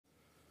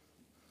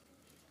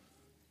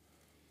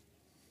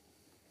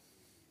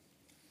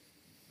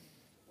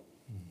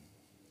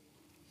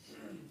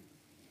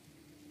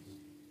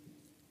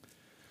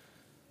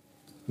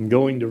I'm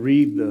going to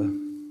read the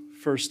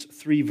first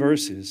 3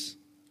 verses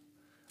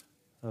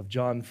of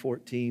John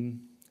 14,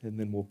 and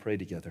then we'll pray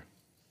together.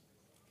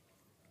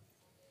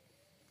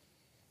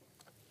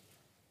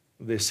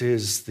 This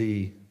is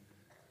the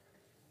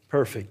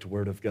perfect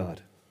Word of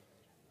God.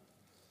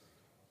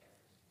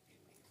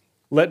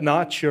 Let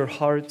not your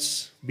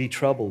hearts be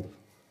troubled.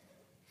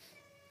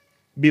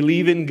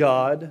 Believe in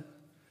God,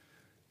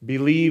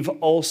 believe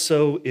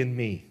also in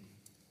me.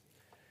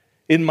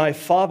 In my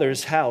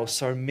Father's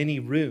house are many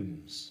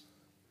rooms.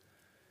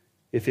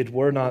 If it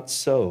were not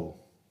so,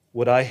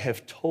 would I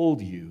have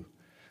told you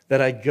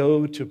that I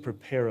go to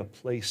prepare a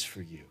place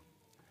for you?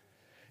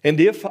 And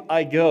if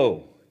I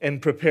go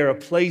and prepare a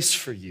place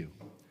for you,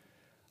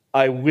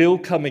 I will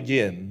come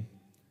again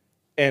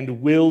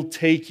and will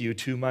take you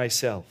to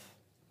myself,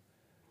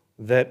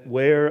 that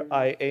where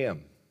I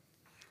am,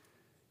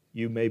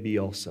 you may be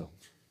also.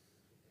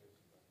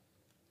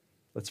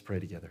 Let's pray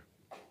together.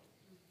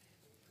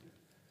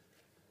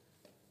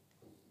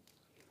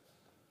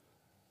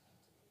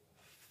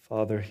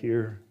 Father,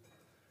 here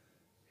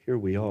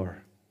we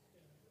are.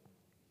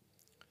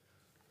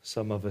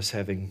 Some of us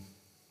having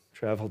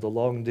traveled a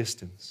long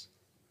distance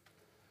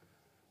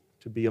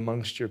to be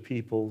amongst your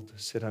people, to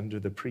sit under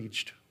the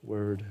preached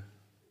word.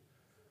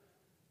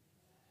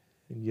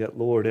 And yet,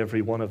 Lord,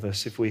 every one of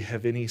us, if we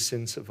have any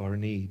sense of our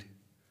need,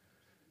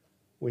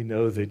 we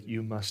know that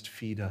you must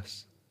feed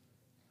us,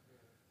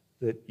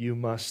 that you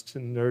must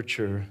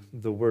nurture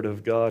the word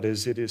of God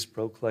as it is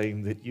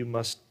proclaimed, that you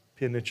must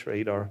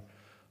penetrate our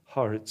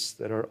hearts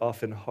that are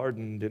often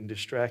hardened and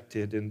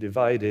distracted and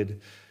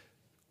divided.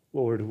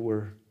 Lord,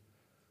 we're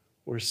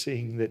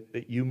seeing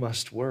that you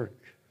must work.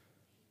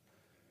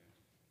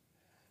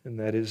 And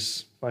that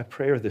is my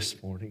prayer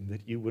this morning,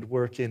 that you would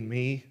work in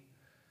me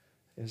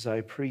as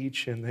I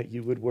preach, and that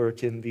you would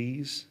work in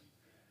these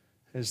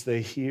as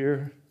they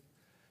hear.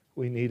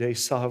 We need a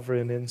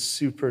sovereign and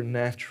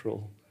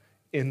supernatural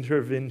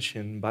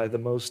intervention by the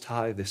Most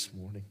High this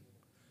morning.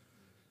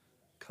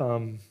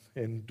 Come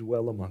and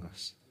dwell among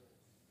us.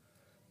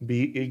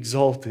 Be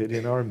exalted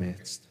in our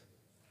midst.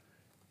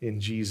 In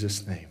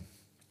Jesus' name,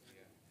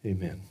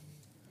 amen.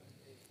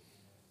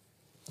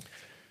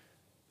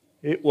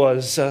 It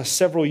was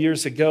several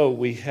years ago,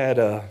 we had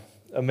a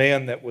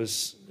man that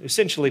was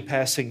essentially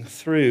passing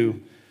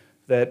through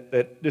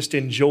that just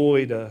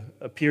enjoyed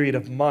a period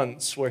of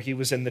months where he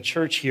was in the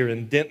church here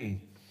in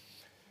Denton.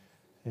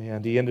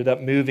 And he ended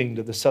up moving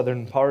to the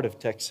southern part of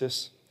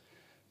Texas.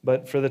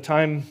 But for the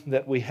time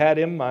that we had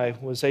him, I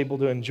was able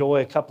to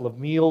enjoy a couple of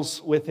meals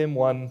with him.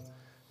 One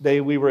day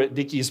we were at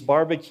Dickey's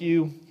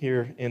Barbecue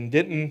here in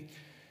Denton,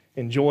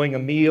 enjoying a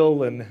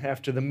meal. And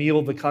after the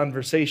meal, the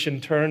conversation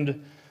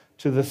turned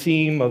to the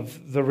theme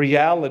of the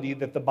reality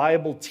that the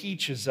Bible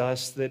teaches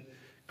us that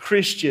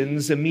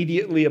Christians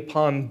immediately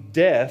upon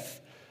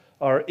death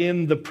are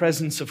in the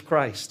presence of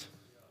Christ.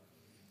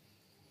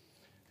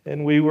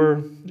 And we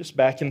were just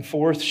back and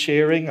forth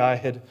sharing. I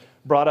had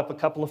brought up a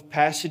couple of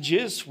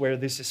passages where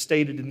this is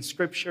stated in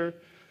Scripture,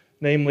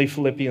 namely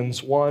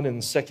Philippians 1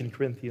 and 2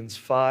 Corinthians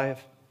 5.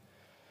 A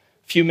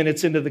few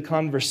minutes into the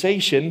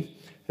conversation,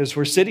 as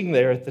we're sitting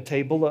there at the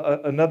table,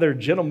 another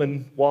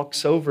gentleman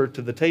walks over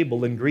to the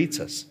table and greets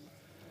us.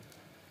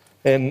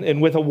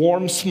 And with a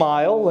warm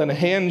smile and a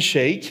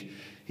handshake,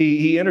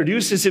 he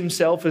introduces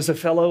himself as a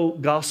fellow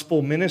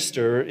gospel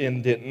minister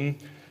in Denton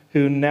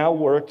who now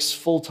works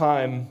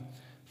full-time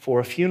for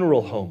a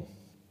funeral home.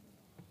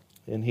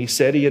 And he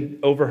said he had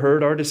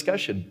overheard our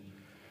discussion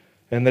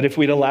and that if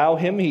we'd allow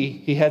him,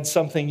 he had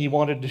something he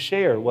wanted to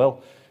share.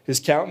 Well, his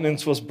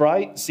countenance was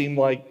bright, seemed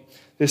like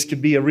this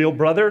could be a real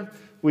brother.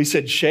 We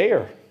said,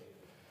 share.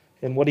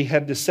 And what he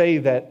had to say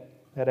that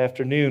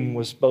afternoon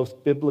was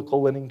both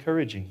biblical and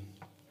encouraging.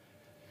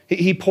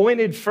 He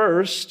pointed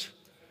first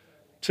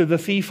to the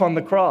thief on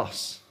the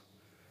cross.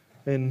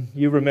 And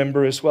you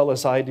remember as well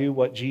as I do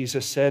what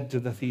Jesus said to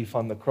the thief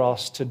on the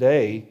cross: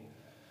 today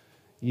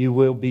you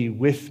will be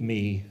with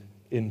me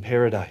in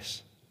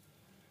paradise.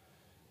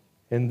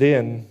 And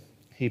then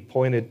he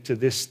pointed to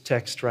this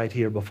text right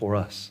here before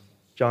us,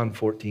 John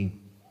 14,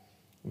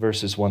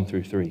 verses 1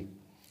 through 3.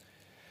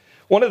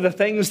 One of the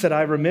things that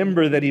I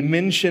remember that he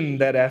mentioned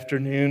that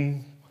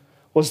afternoon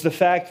was the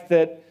fact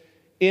that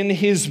in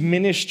his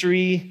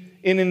ministry,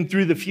 in and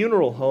through the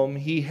funeral home,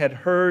 he had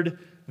heard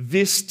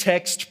this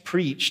text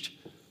preached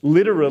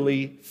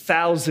literally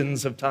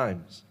thousands of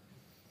times.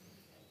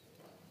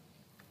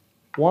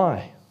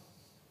 Why?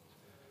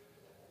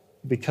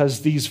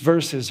 Because these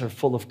verses are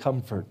full of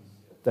comfort.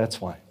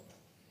 That's why.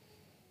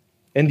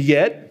 And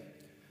yet,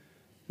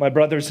 my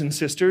brothers and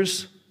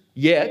sisters,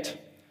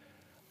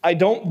 I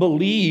don't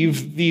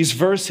believe these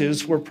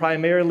verses were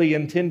primarily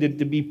intended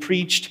to be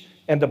preached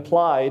and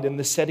applied in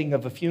the setting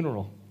of a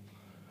funeral.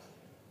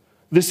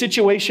 The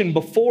situation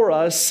before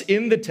us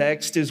in the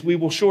text, as we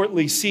will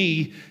shortly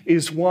see,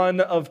 is one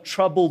of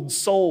troubled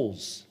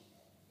souls.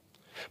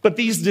 But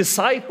these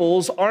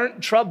disciples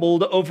aren't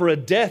troubled over a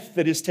death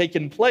that has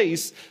taken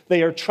place.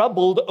 They are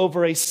troubled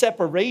over a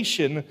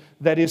separation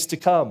that is to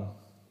come.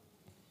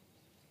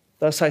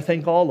 Thus, I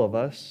think all of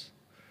us,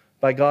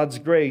 by God's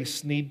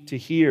grace, need to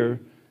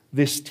hear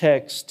this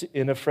text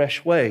in a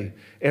fresh way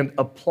and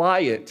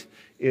apply it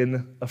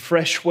in a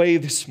fresh way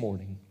this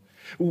morning.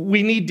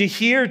 We need to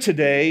hear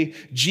today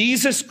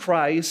Jesus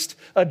Christ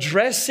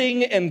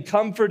addressing and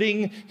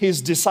comforting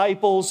his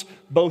disciples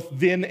both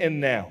then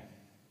and now.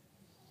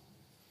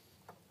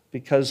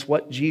 Because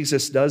what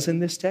Jesus does in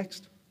this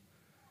text,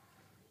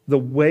 the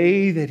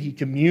way that he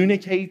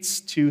communicates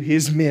to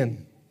his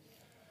men,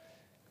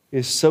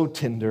 is so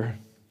tender,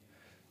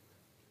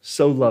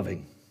 so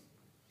loving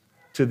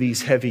to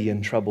these heavy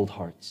and troubled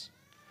hearts.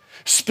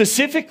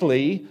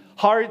 Specifically,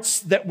 hearts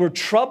that were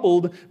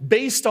troubled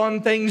based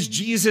on things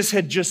Jesus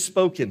had just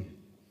spoken.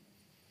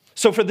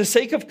 So for the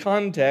sake of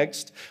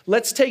context,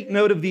 let's take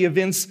note of the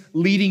events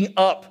leading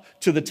up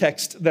to the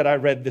text that I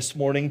read this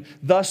morning.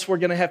 Thus, we're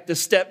going to have to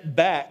step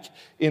back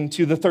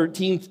into the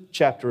 13th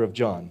chapter of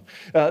John.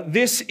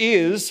 This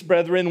is,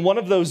 brethren, one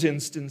of those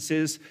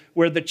instances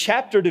where the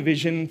chapter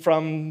division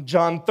from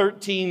John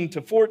 13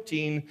 to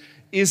 14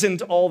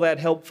 isn't all that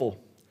helpful.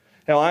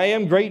 Now, I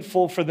am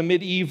grateful for the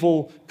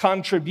medieval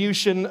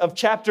contribution of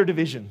chapter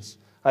divisions.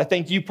 I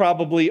think you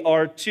probably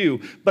are too.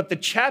 But the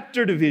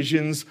chapter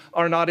divisions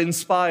are not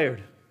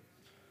inspired.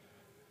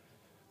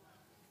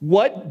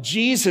 What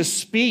Jesus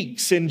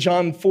speaks in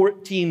John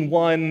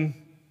 14:1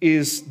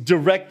 is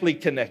directly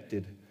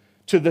connected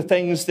to the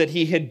things that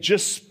he had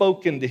just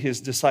spoken to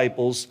his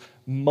disciples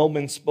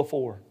moments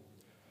before.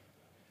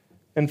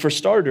 And for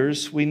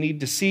starters, we need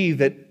to see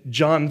that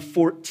John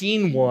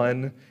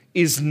 14:1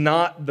 is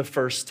not the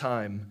first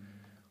time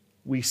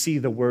we see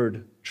the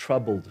word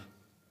troubled.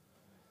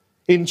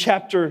 In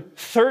chapter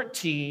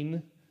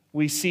 13,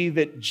 we see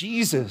that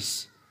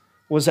Jesus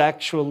was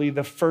actually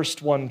the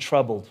first one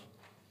troubled.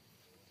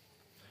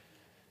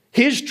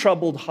 His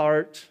troubled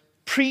heart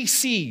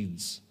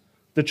precedes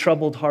the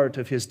troubled heart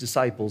of his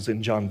disciples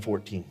in John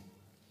 14.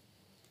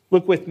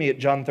 Look with me at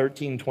John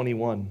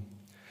 13:21.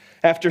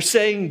 After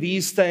saying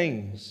these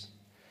things,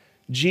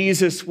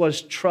 Jesus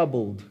was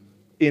troubled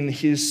in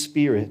his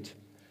spirit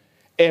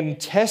and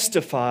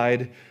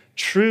testified,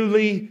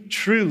 "Truly,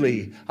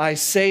 truly, I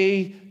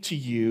say to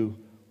you,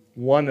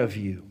 one of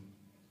you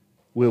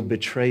will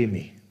betray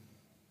me."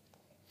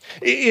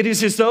 It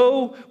is as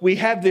though we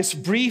have this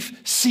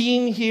brief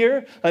scene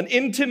here, an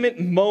intimate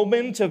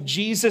moment of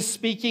Jesus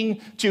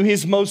speaking to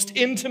his most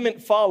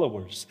intimate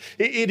followers.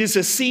 It is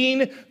a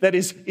scene that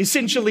is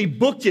essentially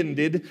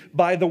bookended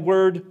by the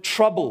word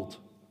troubled.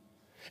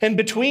 And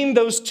between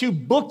those two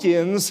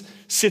bookends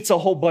sits a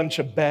whole bunch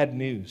of bad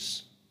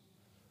news.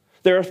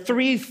 There are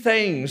three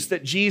things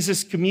that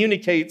Jesus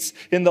communicates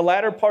in the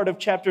latter part of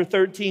chapter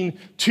 13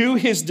 to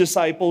his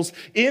disciples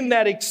in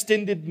that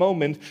extended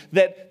moment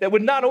that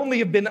would not only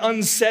have been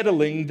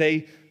unsettling,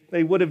 they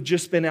would have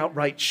just been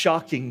outright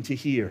shocking to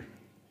hear.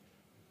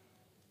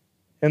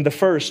 And the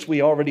first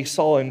we already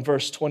saw in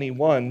verse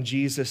 21,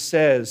 Jesus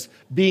says,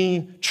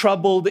 being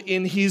troubled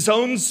in his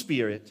own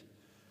spirit,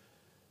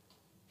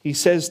 he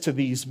says to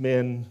these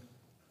men,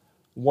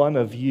 "One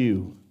of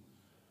you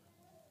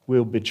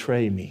will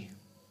betray me."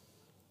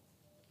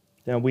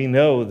 Now we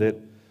know that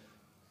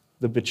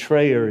the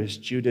betrayer is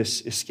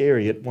Judas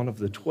Iscariot, one of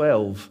the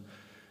 12.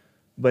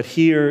 But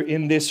here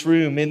in this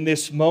room, in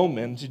this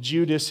moment,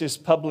 Judas is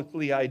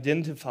publicly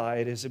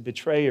identified as a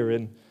betrayer.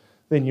 And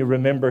then you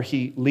remember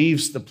he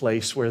leaves the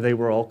place where they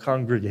were all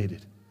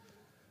congregated.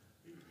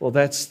 Well,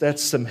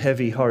 that's some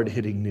heavy,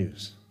 hard-hitting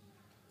news.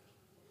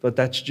 But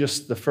that's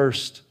just the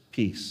first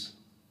piece.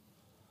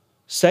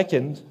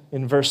 Second,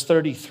 in verse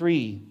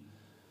 33,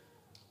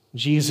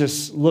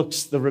 Jesus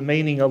looks the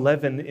remaining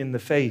 11 in the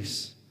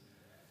face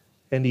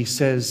and he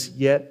says,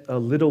 "Yet a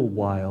little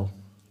while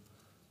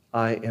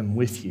I am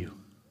with you."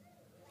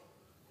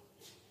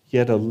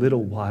 Yet a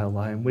little while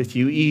I am with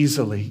you.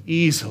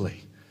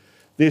 Easily.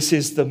 This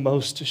is the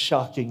most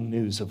shocking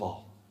news of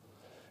all.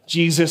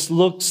 Jesus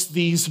looks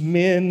these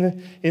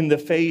men in the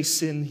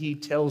face and he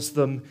tells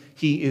them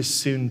he is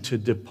soon to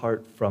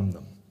depart from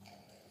them.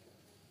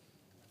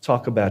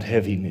 Talk about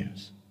heavy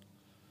news.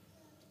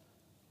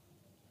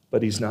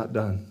 But he's not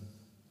done.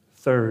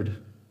 Third,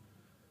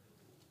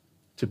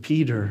 to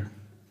Peter,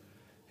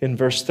 in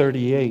verse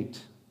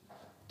 38,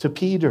 to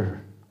Peter,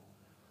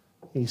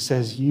 he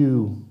says,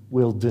 "You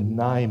will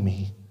deny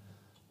me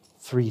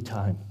 3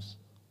 times."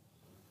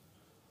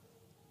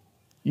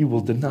 You will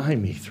deny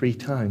me 3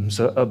 times.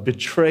 A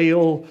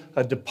betrayal,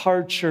 a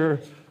departure,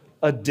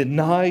 a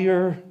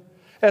denier.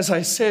 As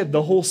I said,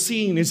 the whole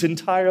scene is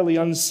entirely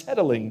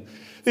unsettling.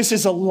 This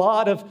is a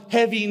lot of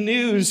heavy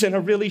news in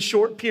a really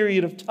short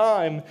period of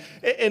time.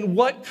 And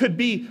what could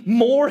be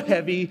more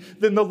heavy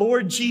than the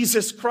Lord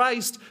Jesus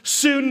Christ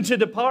soon to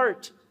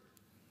depart?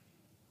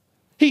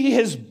 He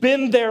has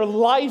been their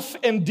life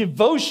and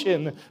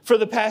devotion for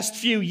the past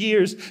few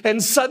years,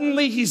 and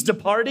suddenly he's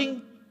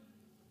departing?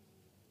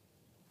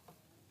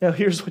 Now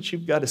here's what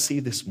you've got to see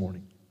this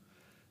morning,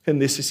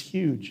 and this is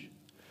huge.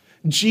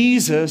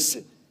 Jesus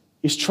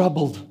is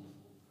troubled.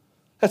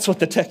 That's what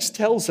the text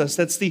tells us.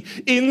 That's the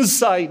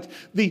insight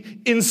the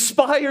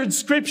inspired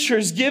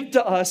scriptures give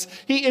to us.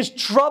 He is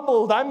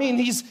troubled. I mean,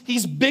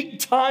 he's big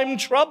time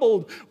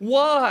troubled.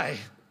 Why?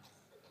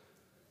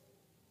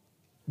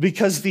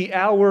 Because the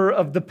hour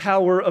of the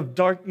power of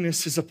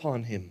darkness is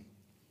upon him.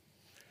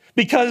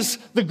 Because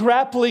the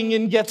grappling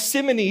in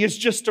Gethsemane is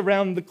just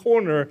around the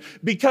corner.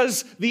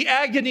 Because the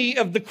agony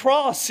of the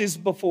cross is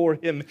before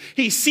him.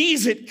 He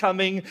sees it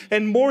coming,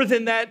 and more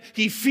than that,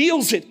 he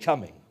feels it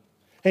coming.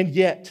 And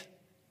yet,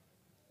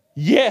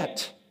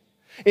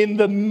 in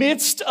the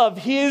midst of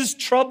his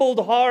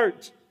troubled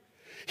heart,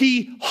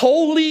 he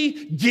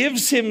wholly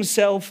gives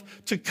himself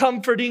to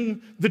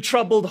comforting the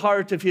troubled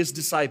heart of his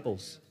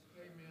disciples.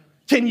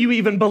 Can you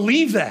even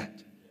believe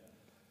that?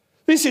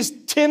 This is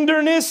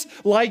tenderness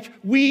like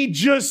we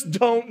just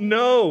don't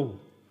know.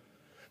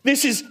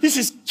 This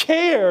is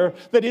care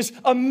that is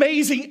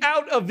amazing,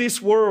 out of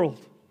this world.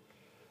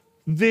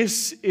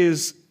 This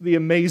is the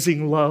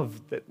amazing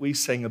love that we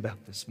sang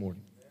about this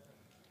morning.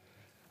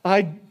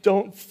 I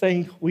don't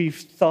think we've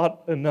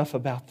thought enough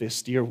about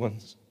this, dear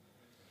ones.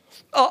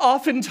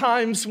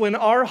 Oftentimes when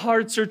our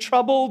hearts are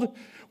troubled,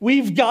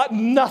 we've got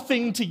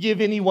nothing to give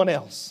anyone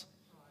else.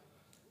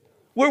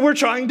 We're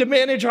trying to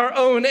manage our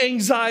own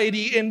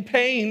anxiety and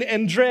pain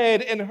and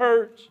dread and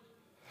hurt,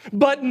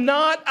 but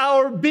not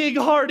our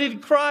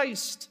big-hearted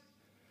Christ.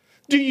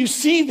 Do you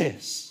see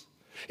this?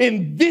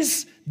 In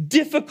this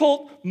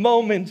difficult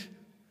moment,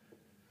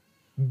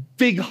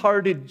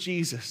 big-hearted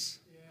Jesus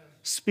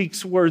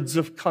speaks words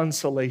of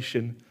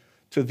consolation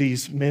to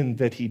these men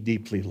that he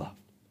deeply loved.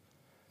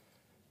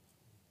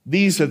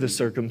 These are the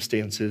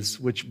circumstances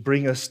which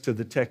bring us to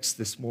the text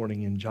this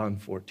morning in John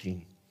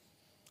 14.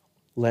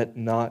 Let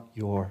not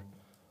your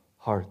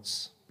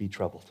hearts be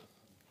troubled.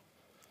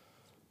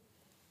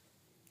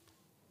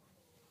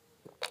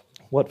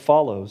 What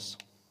follows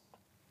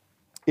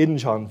in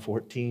John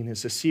 14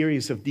 is a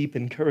series of deep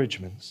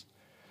encouragements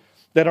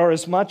that are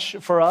as much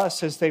for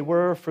us as they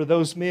were for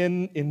those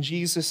men in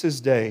Jesus'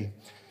 day.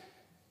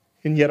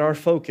 And yet our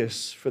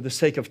focus, for the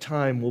sake of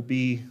time, will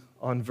be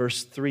on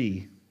verse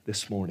 3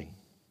 this morning.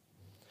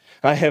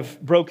 I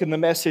have broken the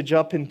message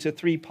up into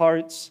 3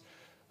 parts.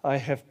 I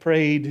have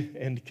prayed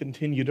and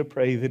continue to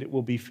pray that it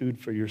will be food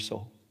for your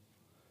soul.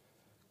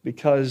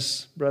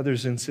 Because,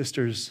 brothers and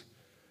sisters,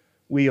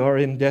 we are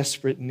in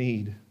desperate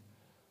need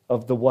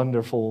of the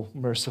wonderful,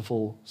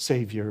 merciful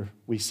Savior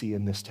we see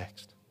in this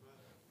text.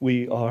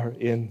 We are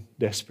in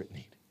desperate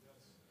need.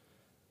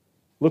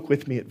 Look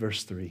with me at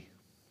verse 3.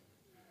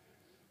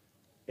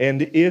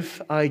 And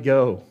if I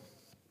go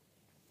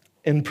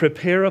and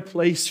prepare a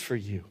place for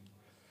you,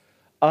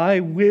 I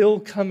will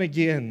come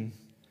again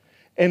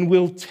and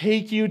will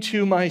take you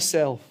to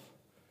myself,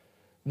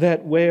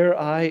 that where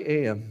I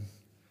am,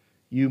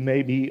 you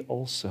may be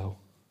also.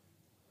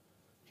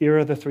 Here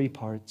are the 3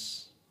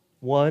 parts.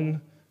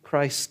 1,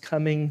 Christ's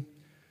coming.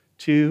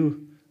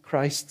 2,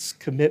 Christ's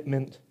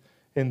commitment.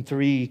 And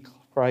 3,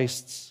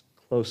 Christ's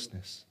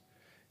closeness.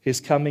 His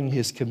coming,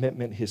 his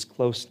commitment, his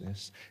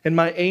closeness. And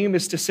my aim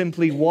is to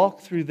simply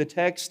walk through the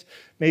text,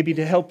 maybe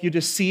to help you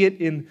to see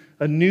it in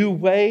a new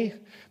way,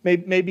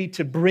 maybe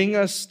to bring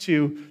us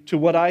to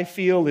what I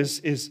feel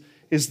is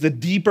the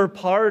deeper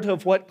part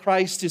of what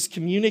Christ is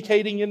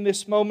communicating in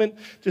this moment,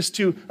 just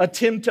to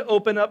attempt to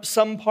open up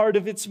some part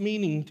of its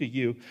meaning to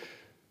you.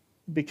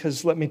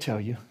 Because let me tell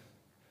you,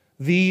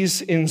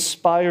 these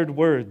inspired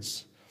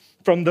words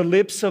from the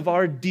lips of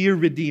our dear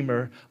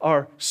Redeemer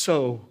are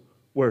so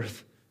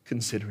worth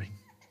considering.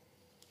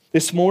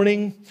 This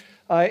morning,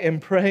 I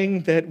am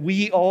praying that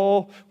we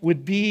all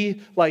would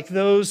be like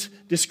those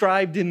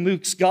described in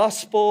Luke's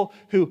gospel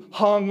who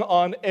hung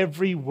on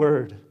every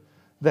word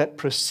that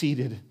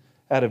proceeded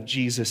out of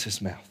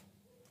Jesus' mouth.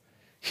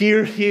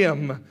 Hear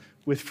him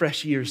with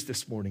fresh ears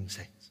this morning,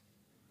 saints.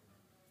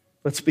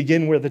 Let's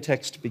begin where the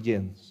text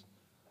begins,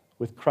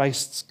 with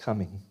Christ's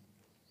coming.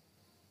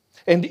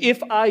 And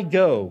if I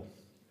go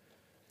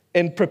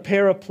and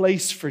prepare a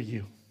place for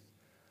you,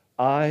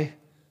 I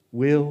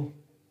will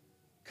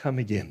come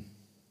again.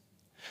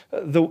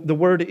 The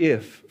word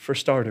if, for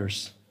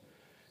starters,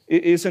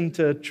 isn't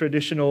a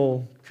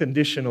traditional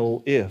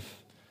conditional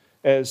if,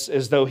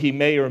 as though he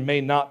may or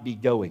may not be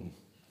going.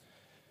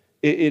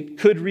 It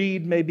could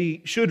read,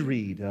 maybe should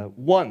read,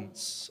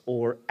 once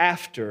or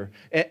after,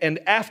 and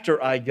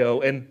after I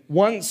go, and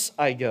once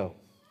I go.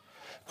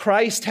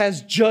 Christ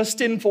has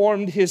just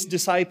informed his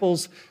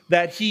disciples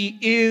that he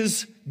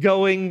is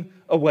going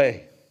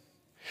away.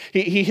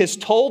 He has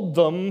told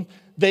them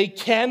they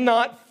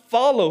cannot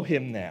follow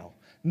him now.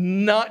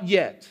 Not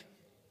yet.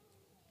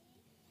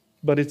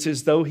 But it's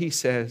as though he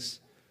says,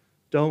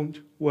 don't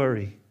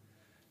worry,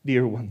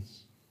 dear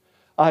ones.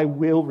 I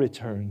will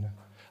return.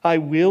 I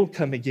will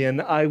come again.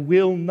 I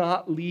will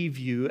not leave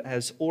you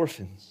as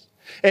orphans.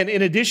 And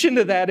in addition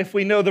to that, if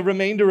we know the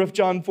remainder of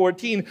John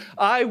 14,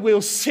 I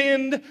will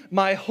send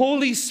my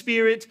Holy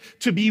Spirit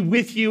to be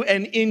with you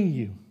and in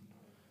you.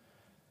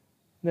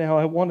 Now,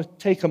 I want to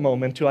take a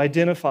moment to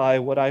identify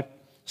what I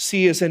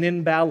see as an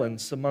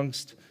imbalance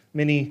amongst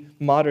many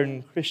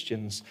modern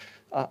Christians.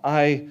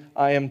 I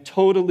am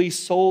totally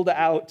sold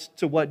out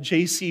to what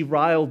J.C.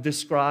 Ryle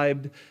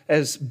described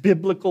as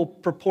biblical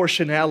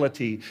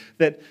proportionality,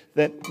 that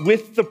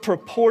with the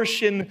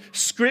proportion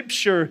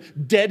Scripture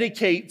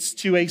dedicates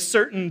to a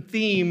certain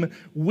theme,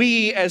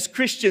 we as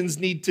Christians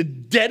need to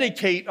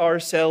dedicate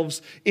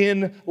ourselves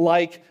in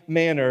like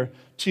manner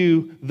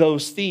to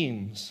those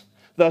themes.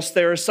 Thus,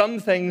 there are some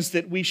things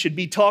that we should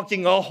be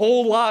talking a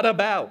whole lot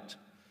about.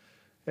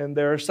 And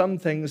there are some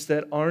things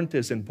that aren't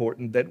as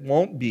important, that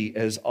won't be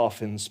as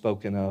often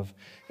spoken of.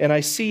 And I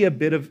see a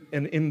bit of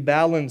an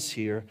imbalance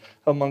here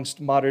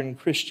amongst modern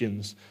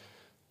Christians.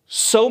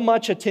 So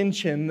much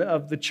attention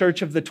of the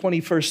church of the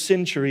 21st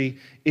century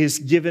is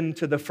given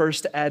to the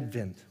first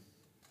advent.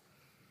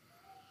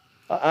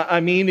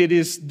 I mean, it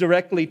is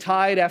directly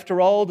tied,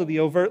 after all, to the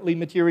overtly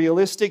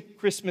materialistic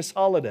Christmas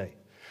holiday,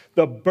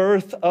 the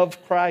birth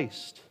of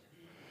Christ.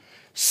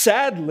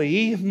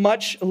 Sadly,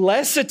 much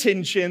less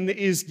attention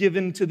is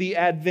given to the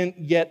advent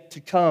yet to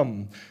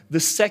come,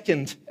 the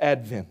second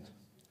advent.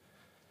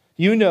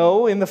 You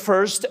know, in the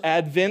first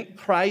advent,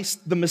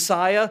 Christ, the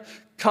Messiah,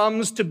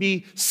 comes to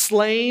be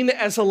slain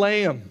as a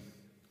lamb.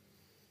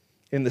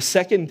 In the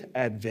second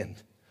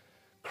advent,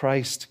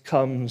 Christ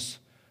comes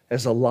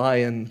as a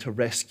lion to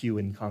rescue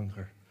and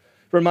conquer.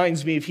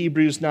 Reminds me of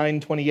Hebrews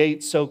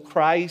 9:28. So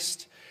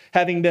Christ,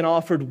 having been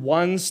offered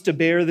once to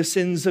bear the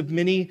sins of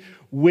many,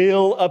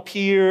 will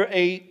appear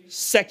a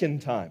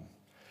second time,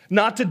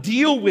 not to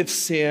deal with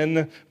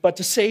sin, but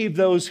to save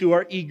those who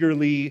are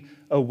eagerly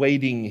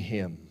awaiting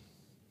him.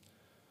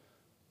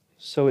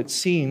 So it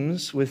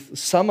seems with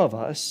some of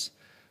us,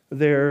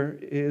 there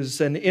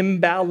is an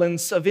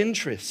imbalance of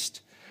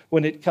interest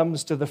when it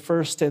comes to the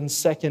first and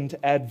second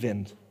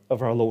advent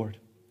of our Lord.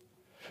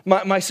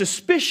 My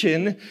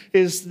suspicion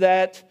is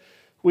that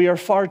we are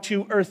far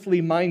too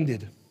earthly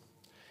minded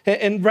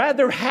and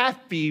rather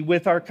happy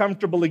with our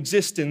comfortable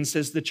existence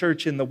as the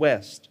church in the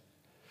West.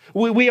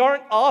 We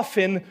aren't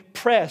often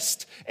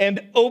pressed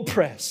and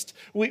oppressed.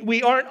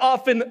 We aren't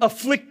often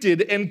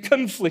afflicted and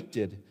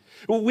conflicted.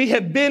 We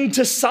have been,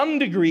 to some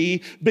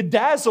degree,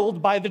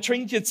 bedazzled by the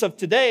trinkets of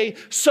today,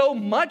 so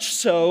much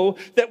so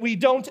that we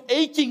don't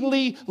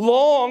achingly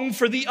long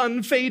for the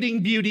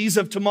unfading beauties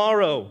of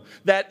tomorrow,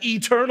 that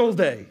eternal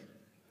day.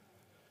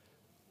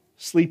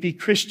 Sleepy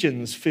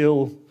Christians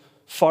fill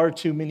far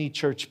too many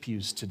church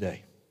pews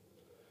today.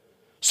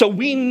 So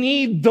we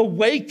need the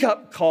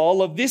wake-up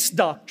call of this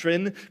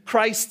doctrine,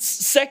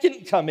 Christ's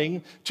second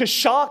coming, to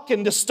shock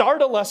and to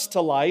startle us to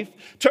life,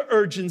 to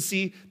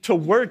urgency, to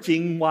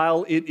working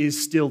while it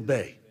is still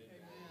day.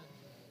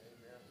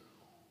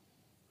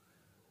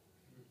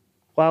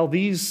 While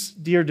these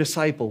dear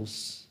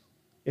disciples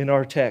in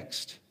our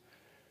text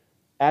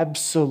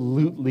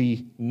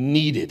absolutely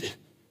needed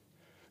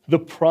the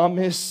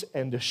promise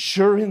and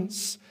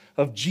assurance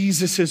of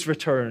Jesus'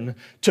 return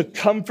to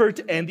comfort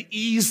and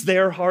ease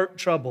their heart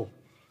trouble,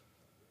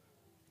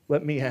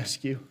 let me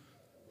ask you,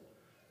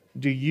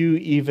 do you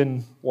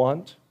even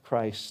want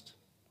Christ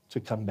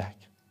to come back?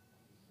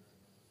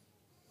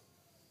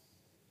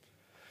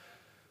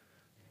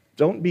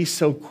 Don't be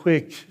so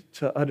quick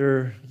to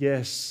utter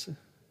yes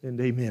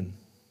and amen.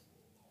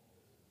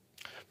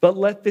 But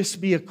let this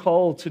be a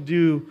call to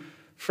do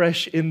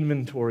fresh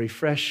inventory,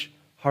 fresh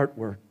heart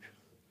work.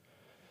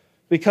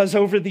 Because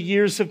over the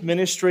years of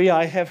ministry,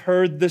 I have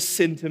heard the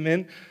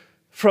sentiment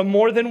from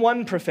more than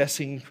one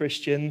professing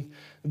Christian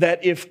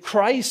that if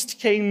Christ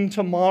came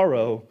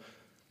tomorrow,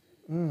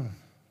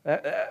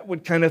 that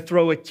would kind of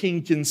throw a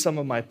kink in some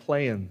of my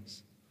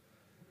plans.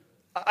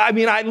 I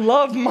mean, I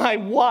love my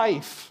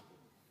wife.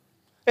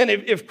 And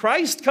if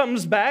Christ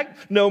comes back,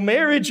 no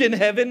marriage in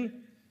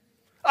heaven.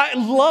 I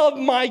love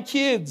my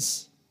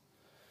kids.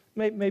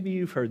 Maybe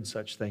you've heard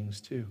such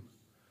things too.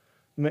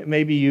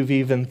 Maybe you've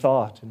even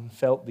thought and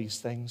felt these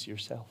things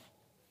yourself.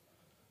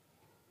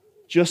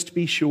 Just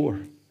be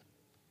sure,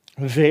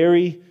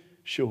 very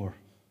sure,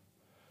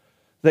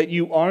 that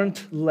you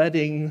aren't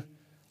letting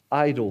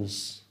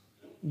idols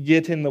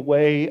get in the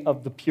way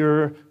of the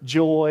pure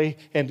joy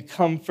and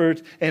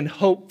comfort and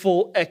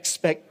hopeful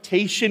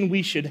expectation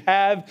we should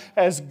have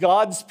as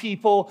God's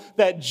people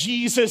that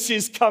Jesus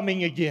is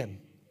coming again.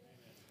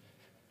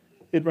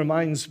 It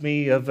reminds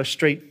me of a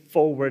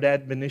straightforward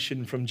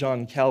admonition from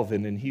John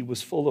Calvin, and he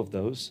was full of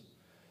those,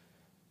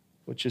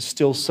 which is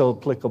still so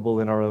applicable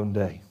in our own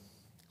day.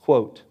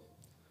 Quote,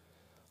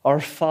 "Our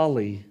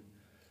folly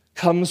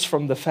comes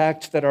from the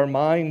fact that our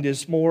mind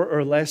is more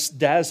or less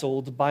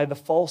dazzled by the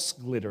false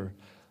glitter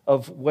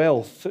of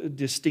wealth,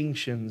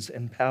 distinctions,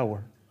 and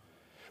power,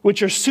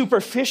 which are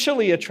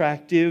superficially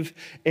attractive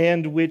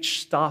and which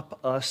stop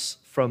us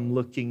from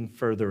looking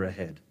further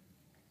ahead.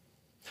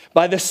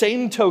 By the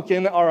same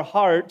token, our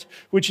heart,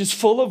 which is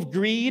full of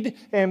greed,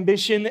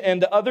 ambition,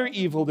 and other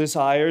evil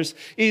desires,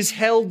 is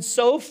held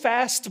so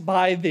fast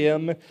by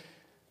them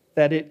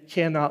that it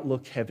cannot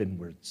look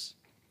heavenwards.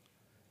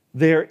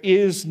 There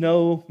is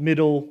no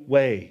middle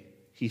way,"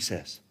 he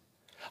says.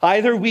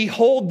 "Either we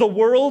hold the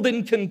world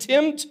in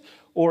contempt,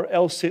 or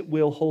else it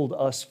will hold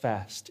us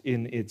fast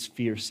in its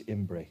fierce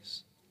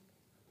embrace."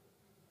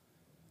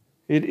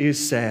 It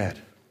is sad,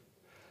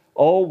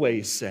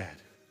 always sad,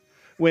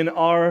 when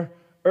our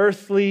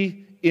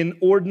earthly,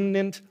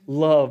 inordinate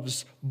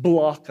loves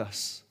block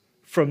us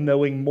from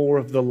knowing more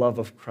of the love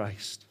of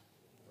Christ.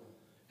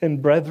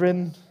 And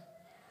brethren,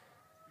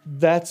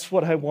 that's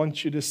what I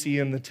want you to see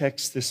in the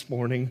text this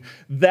morning.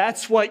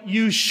 That's what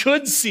you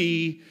should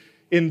see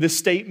in the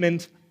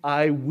statement,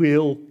 I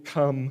will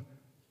come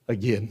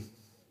again.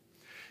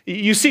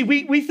 You see,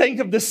 we think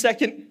of the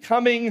second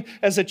coming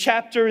as a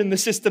chapter in the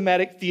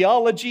systematic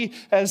theology,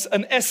 as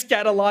an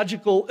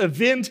eschatological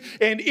event,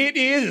 and it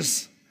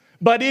is.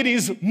 But it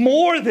is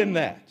more than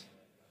that.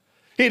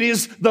 It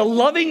is the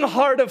loving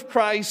heart of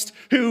Christ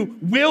who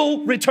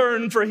will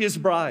return for his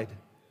bride.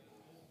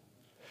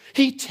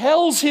 He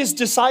tells his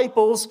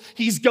disciples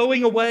he's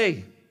going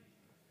away.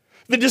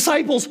 The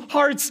disciples'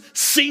 hearts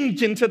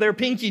sink into their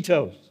pinky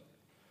toes.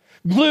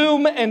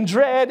 Gloom and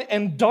dread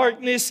and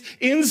darkness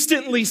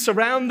instantly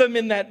surround them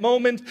in that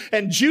moment,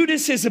 and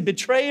Judas is a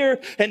betrayer,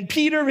 and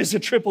Peter is a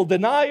triple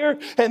denier,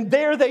 and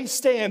there they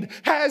stand.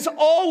 Has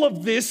all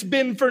of this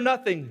been for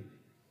nothing?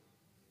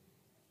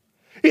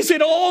 Is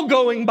it all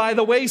going by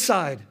the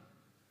wayside?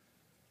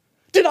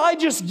 Did I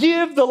just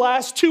give the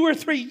last 2 or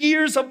 3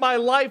 years of my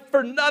life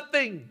for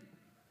nothing?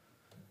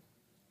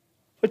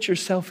 Put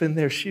yourself in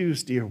their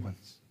shoes, dear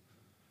ones.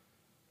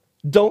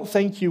 Don't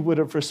think you would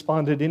have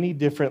responded any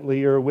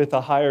differently or with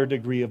a higher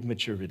degree of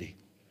maturity.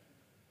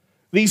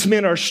 These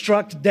men are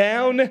struck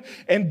down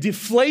and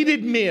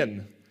deflated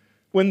men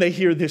when they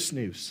hear this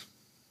news.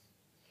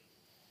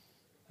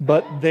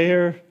 But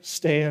there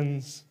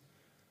stands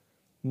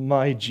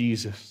my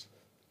Jesus,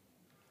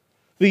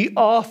 the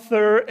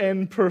author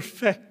and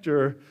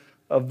perfecter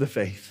of the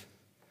faith.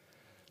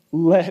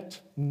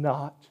 Let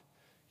not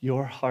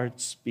your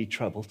hearts be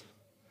troubled.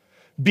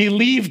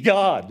 Believe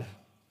God.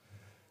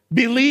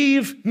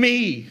 Believe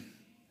me.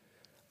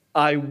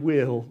 I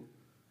will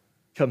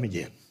come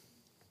again.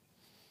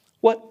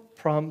 What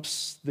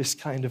prompts this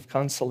kind of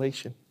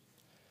consolation?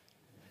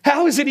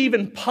 How is it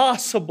even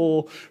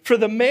possible for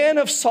the man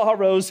of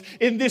sorrows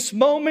in this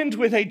moment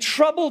with a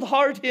troubled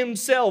heart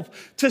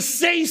himself to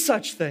say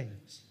such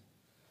things?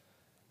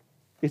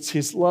 It's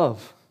his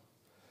love.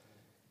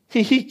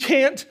 He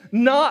can't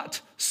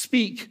not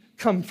speak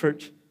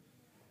comfort.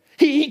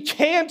 He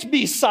can't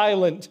be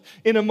silent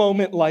in a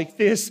moment like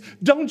this.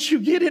 Don't you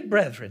get it,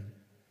 brethren?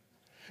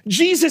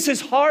 Jesus'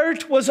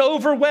 heart was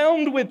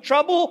overwhelmed with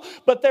trouble,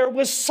 but there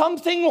was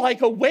something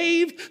like a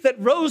wave that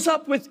rose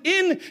up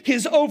within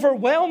his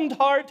overwhelmed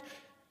heart,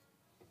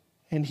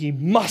 and he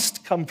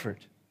must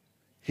comfort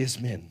his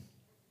men.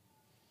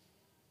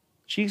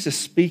 Jesus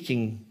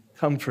speaking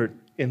comfort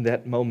in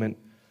that moment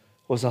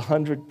was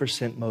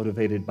 100%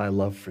 motivated by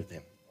love for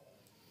them.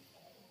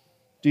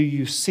 Do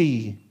you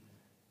see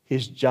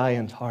his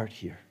giant heart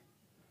here?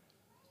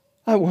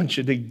 I want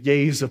you to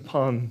gaze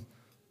upon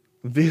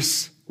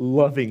this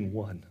loving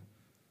one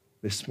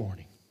this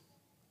morning.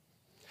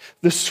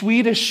 The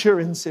sweet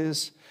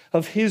assurances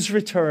of his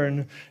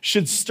return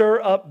should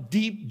stir up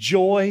deep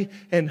joy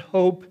and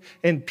hope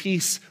and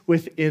peace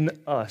within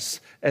us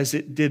as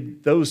it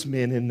did those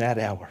men in that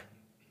hour.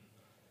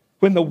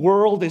 When the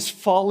world is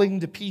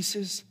falling to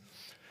pieces,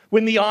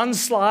 when the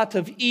onslaught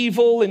of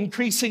evil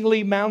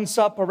increasingly mounts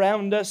up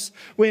around us,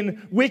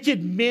 when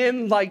wicked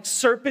men like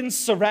serpents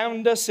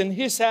surround us and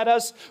hiss at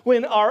us,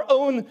 when our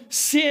own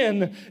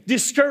sin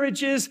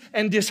discourages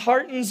and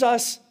disheartens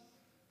us,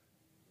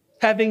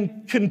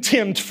 having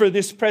contempt for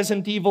this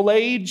present evil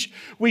age,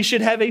 we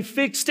should have a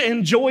fixed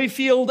and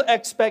joy-filled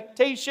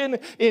expectation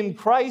in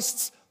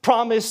Christ's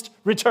promised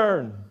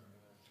return.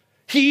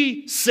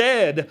 He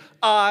said,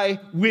 I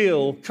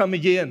will come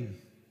again.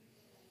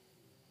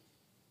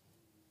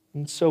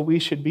 And so we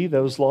should be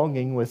those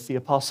longing with the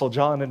Apostle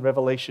John in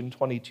Revelation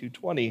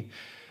 22:20,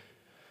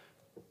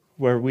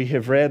 where we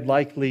have read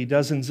likely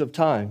dozens of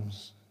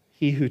times,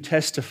 he who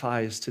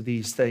testifies to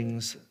these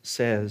things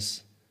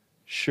says,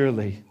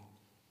 surely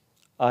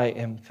I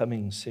am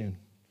coming soon.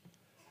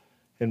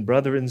 And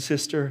brother and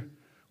sister,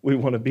 we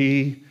want to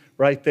be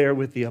right there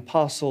with the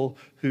apostle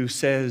who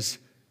says,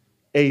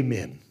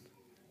 amen.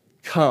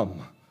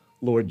 Come,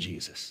 Lord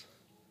Jesus.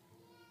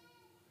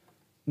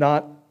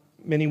 Not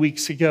many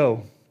weeks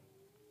ago,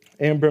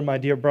 Amber, my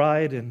dear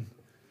bride, and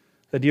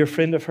a dear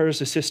friend of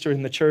hers, a sister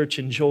in the church,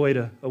 enjoyed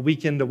a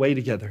weekend away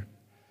together.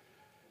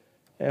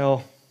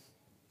 Now,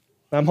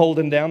 I'm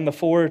holding down the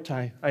fort.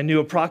 I knew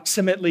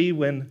approximately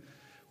when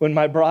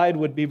my bride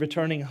would be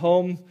returning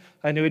home.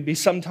 I knew it'd be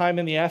sometime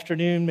in the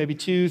afternoon, maybe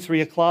 2,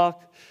 3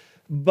 o'clock.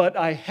 But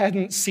I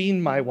hadn't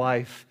seen my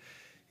wife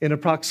in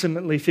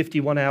approximately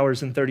 51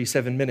 hours and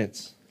 37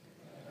 minutes.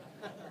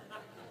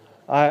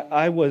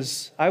 I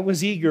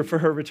was eager for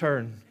her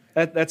return.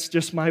 That's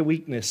just my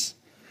weakness.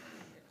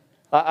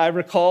 I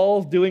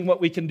recall doing what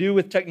we can do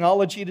with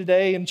technology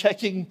today and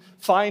checking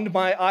Find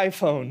My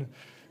iPhone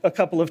a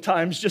couple of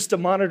times just to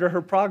monitor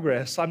her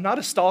progress. I'm not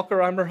a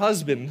stalker, I'm her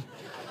husband.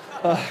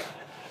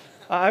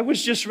 I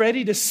was just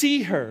ready to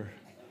see her.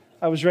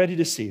 I was ready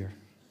to see her.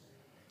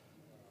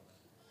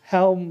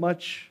 How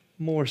much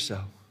more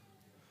so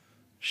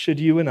should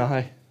you and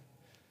I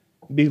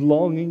be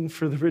longing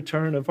for the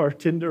return of our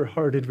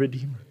tender-hearted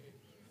Redeemer?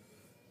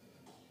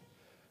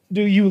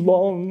 Do you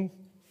long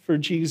for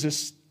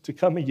Jesus to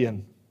come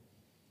again?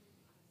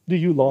 Do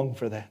you long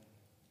for that?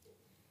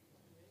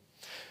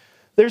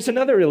 There's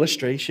another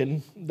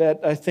illustration that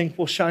I think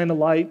will shine a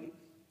light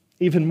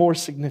even more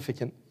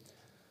significant.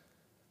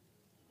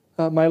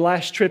 My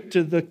last trip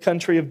to the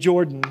country of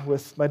Jordan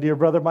with my dear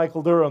brother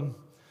Michael Durham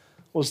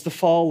was the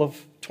fall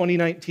of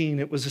 2019.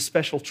 It was a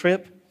special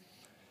trip.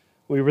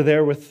 We were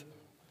there with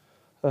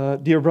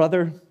dear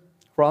brother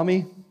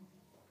Rami.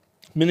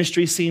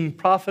 Ministry seemed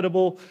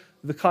profitable.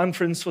 The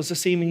conference was a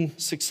seeming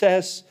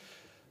success.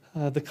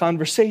 The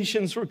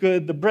conversations were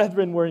good. The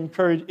brethren were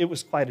encouraged. It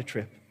was quite a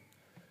trip.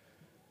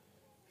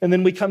 And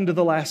then we come to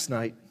the last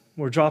night.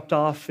 We're dropped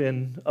off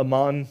in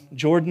Amman,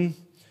 Jordan.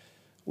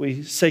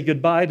 We say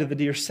goodbye to the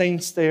dear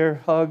saints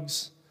there,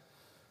 hugs.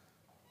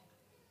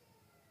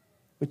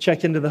 We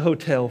check into the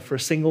hotel for a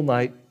single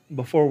night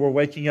before we're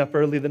waking up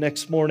early the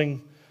next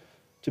morning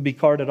to be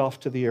carted off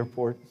to the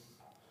airport.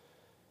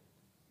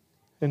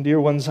 And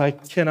dear ones, I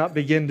cannot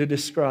begin to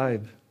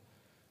describe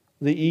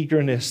the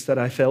eagerness that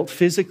I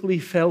physically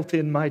felt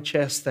in my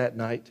chest that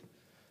night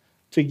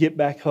to get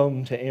back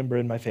home to Amber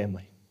and my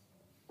family.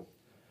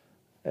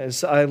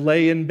 As I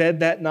lay in bed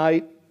that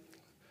night,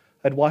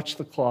 I'd watch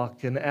the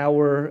clock, and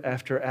hour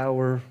after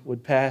hour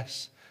would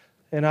pass,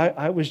 and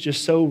I was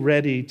just so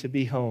ready to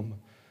be home,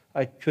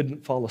 I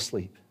couldn't fall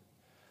asleep.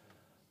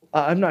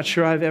 I'm not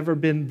sure I've ever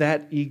been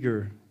that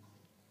eager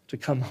to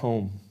come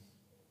home.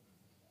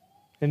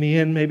 In the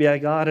end, maybe I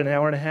got an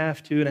hour and a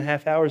half,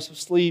 2.5 hours of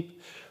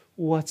sleep.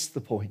 What's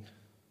the point?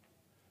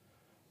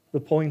 The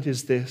point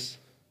is this.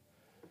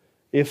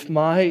 If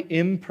my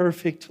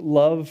imperfect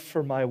love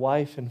for my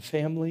wife and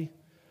family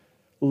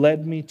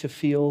led me to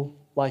feel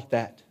like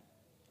that,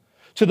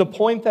 to the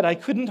point that I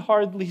couldn't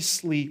hardly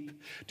sleep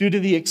due to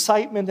the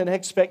excitement and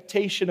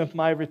expectation of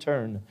my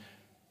return,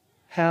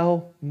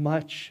 how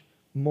much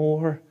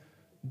more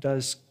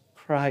does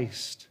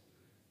Christ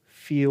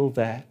feel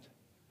that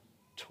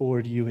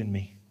toward you and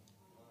me?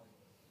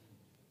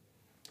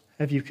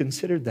 Have you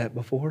considered that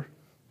before?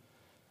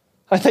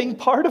 I think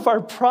part of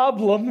our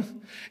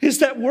problem is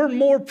that we're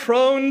more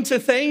prone to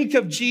think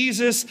of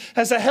Jesus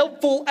as a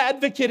helpful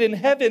advocate in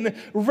heaven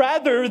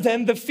rather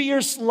than the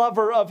fierce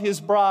lover of his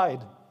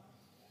bride.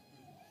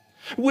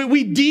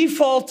 We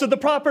default to the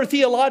proper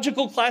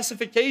theological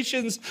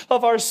classifications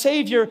of our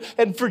Savior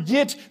and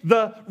forget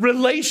the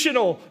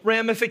relational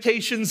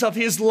ramifications of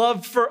his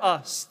love for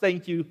us.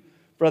 Thank you,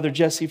 Brother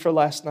Jesse, for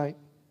last night.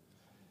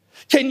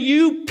 Can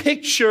you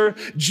picture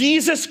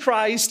Jesus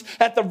Christ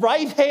at the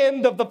right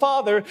hand of the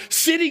Father,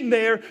 sitting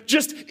there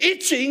just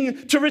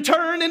itching to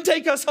return and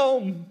take us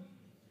home?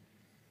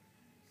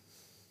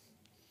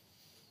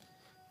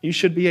 You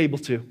should be able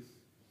to,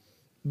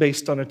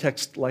 based on a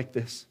text like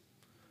this,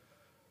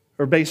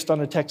 or based on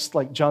a text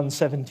like John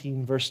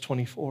 17, verse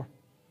 24.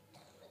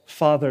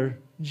 Father,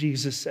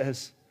 Jesus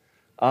says,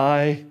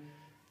 I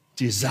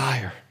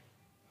desire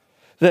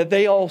that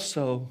they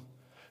also,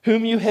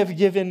 whom you have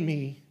given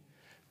me,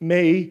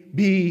 may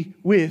be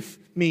with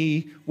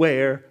me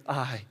where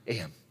I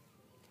am,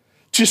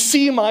 to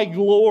see my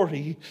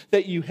glory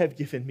that you have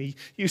given me.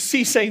 You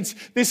see, saints,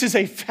 this is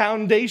a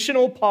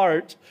foundational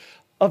part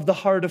of the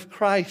heart of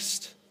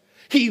Christ.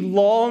 He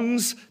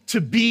longs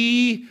to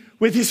be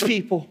with his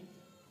people.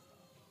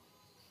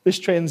 This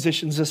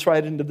transitions us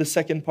right into the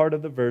second part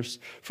of the verse,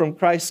 from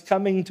Christ's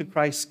coming to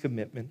Christ's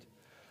commitment.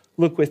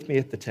 Look with me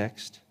at the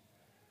text.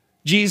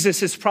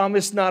 Jesus has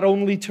promised not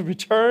only to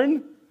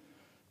return,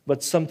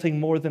 but something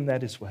more than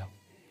that as well.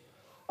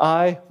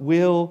 I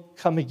will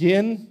come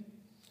again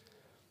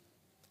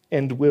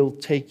and will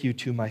take you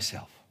to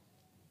myself.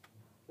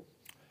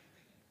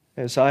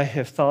 As I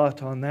have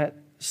thought on that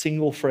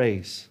single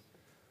phrase,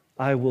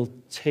 I will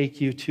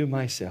take you to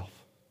myself,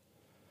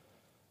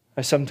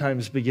 I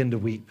sometimes begin to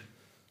weep.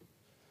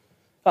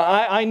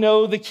 I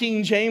know the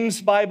King James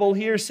Bible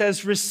here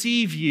says,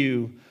 receive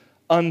you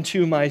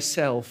unto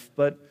myself,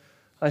 but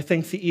I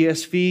think the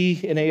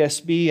ESV and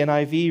ASB and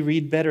IV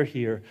read better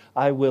here.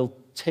 I will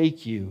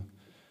take you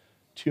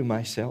to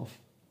myself.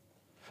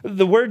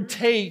 The word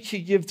take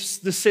gives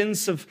the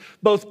sense of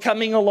both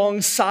coming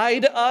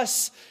alongside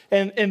us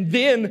and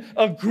then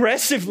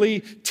aggressively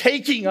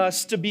taking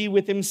us to be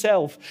with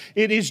himself.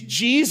 It is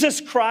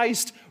Jesus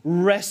Christ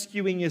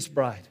rescuing his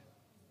bride.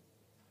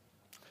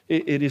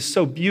 It is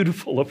so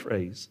beautiful a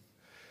phrase.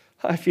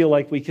 I feel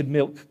like we could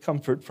milk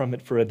comfort from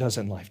it for a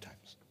dozen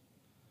lifetimes.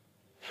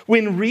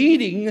 When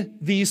reading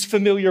these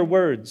familiar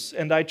words,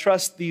 and I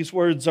trust these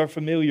words are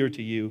familiar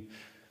to you,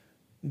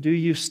 do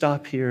you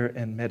stop here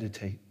and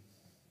meditate?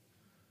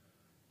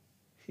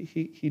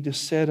 He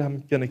just said,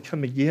 I'm going to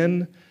come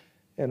again,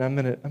 and I'm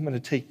going to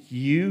take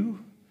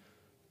you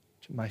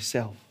to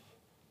myself.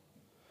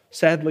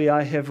 Sadly,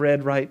 I have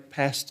read right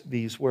past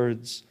these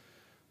words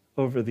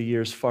over the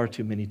years far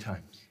too many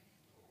times.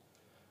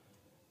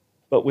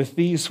 But with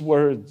these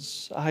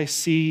words, I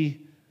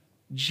see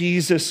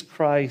Jesus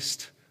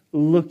Christ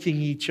looking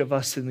each of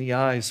us in the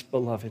eyes,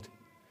 beloved,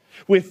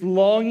 with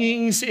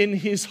longings in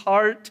his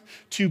heart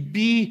to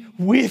be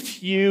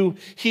with you,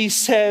 he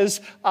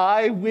says,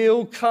 I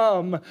will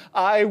come.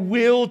 I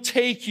will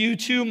take you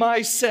to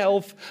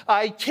myself.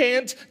 I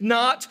can't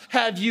not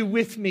have you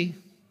with me.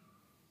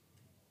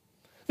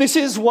 This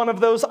is one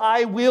of those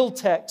I will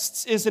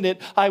texts, isn't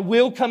it? I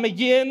will come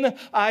again.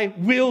 I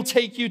will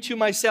take you to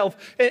myself.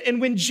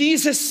 And when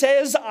Jesus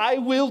says, I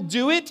will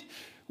do it,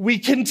 we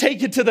can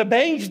take it to the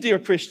bank, dear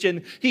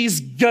Christian. He's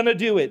gonna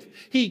do it.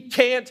 He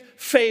can't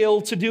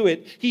fail to do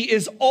it. He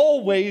is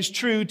always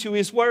true to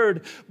his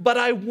word. But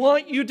I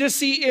want you to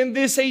see in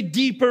this a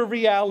deeper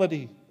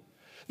reality.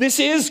 This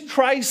is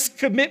Christ's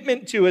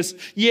commitment to us.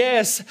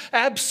 Yes,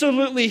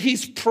 absolutely,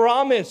 he's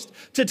promised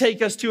to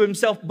take us to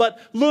himself. But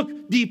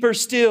look deeper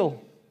still.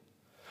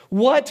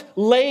 What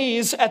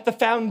lays at the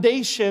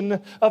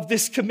foundation of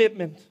this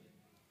commitment?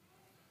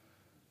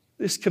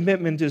 This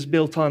commitment is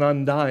built on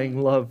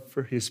undying love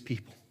for his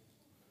people.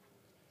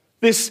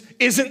 This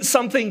isn't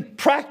something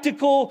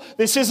practical.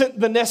 This isn't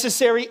the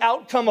necessary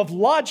outcome of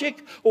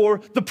logic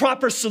or the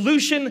proper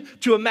solution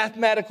to a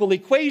mathematical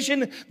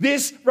equation.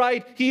 This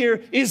right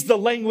here is the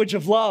language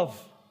of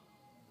love.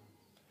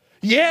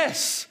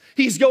 Yes,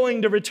 he's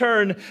going to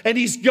return and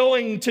he's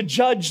going to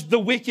judge the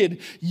wicked.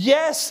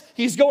 Yes,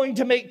 he's going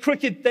to make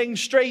crooked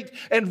things straight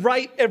and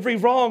right every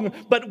wrong.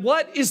 But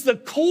what is the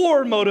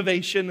core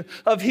motivation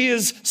of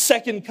his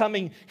second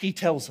coming? He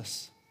tells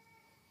us,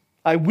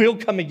 I will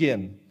come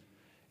again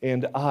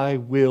and I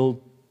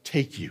will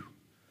take you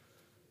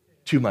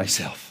to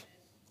myself.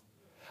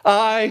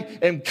 I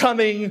am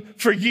coming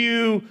for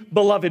you,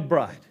 beloved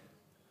bride.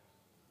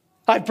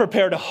 I've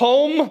prepared a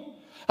home.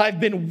 I've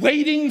been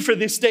waiting for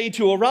this day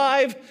to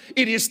arrive.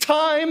 It is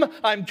time.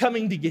 I'm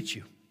coming to get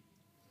you.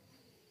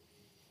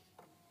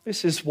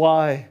 This is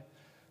why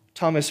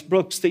Thomas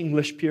Brooks, the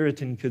English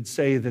Puritan, could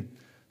say that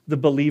the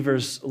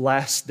believer's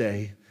last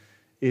day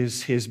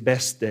is his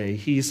best day.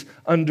 He's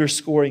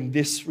underscoring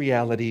this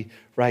reality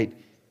right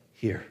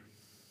here.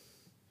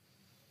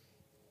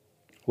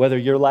 Whether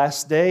your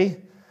last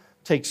day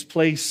takes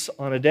place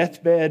on a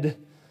deathbed,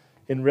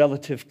 in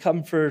relative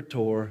comfort,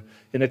 or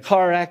in a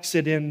car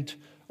accident,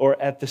 or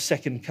at the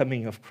second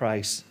coming of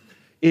Christ,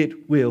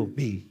 it will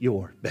be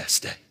your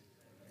best day.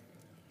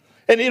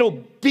 And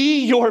it'll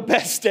be your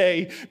best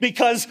day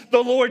because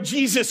the Lord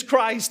Jesus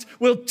Christ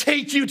will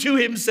take you to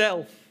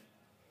himself.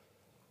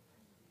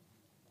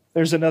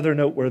 There's another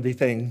noteworthy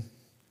thing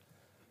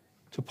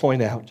to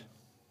point out.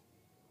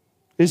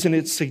 Isn't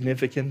it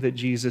significant that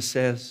Jesus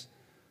says,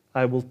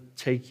 I will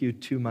take you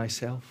to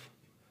myself?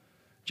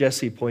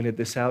 Jesse pointed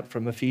this out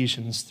from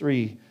Ephesians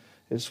 3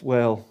 as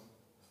well.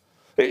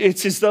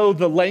 It's as though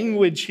the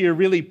language here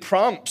really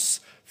prompts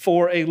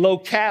for a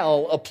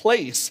locale, a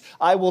place.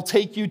 I will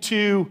take you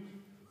to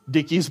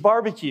Dickie's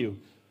Barbecue.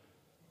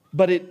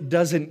 But it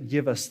doesn't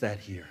give us that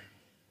here.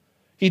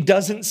 He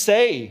doesn't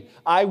say,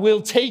 I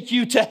will take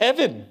you to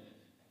heaven.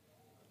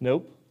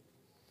 Nope.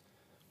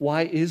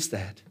 Why is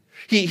that?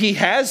 He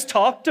has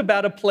talked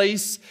about a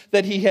place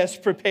that he has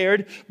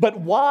prepared, but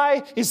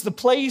why is the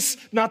place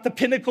not the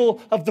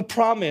pinnacle of the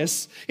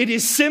promise? It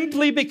is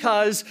simply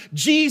because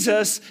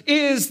Jesus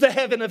is the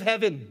heaven of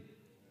heaven.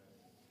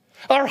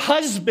 Our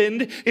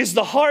husband is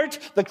the heart,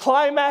 the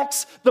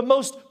climax, the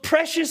most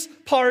precious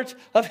part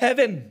of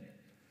heaven.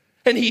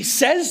 And he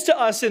says to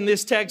us in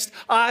this text,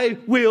 I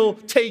will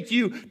take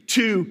you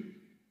to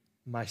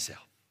myself.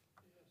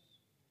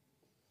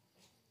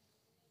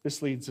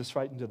 This leads us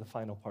right into the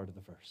final part of the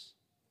verse.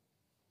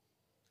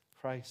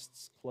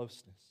 Christ's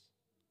closeness.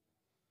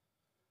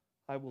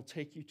 I will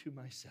take you to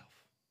myself,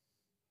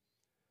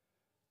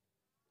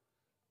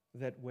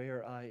 that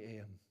where I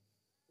am,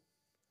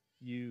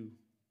 you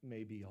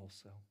may be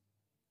also.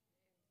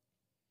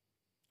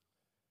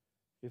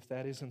 If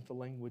that isn't the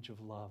language of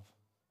love,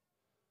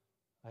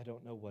 I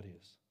don't know what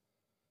is.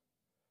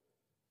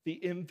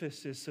 The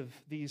emphasis of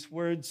these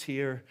words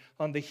here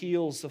on the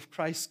heels of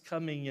Christ's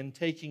coming and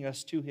taking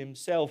us to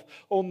himself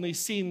only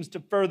seems to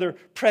further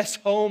press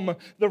home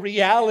the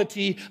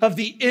reality of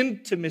the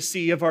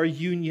intimacy of our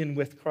union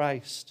with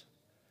Christ.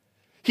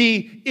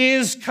 He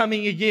is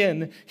coming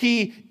again.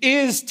 He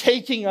is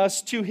taking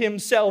us to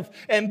himself,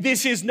 and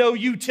this is no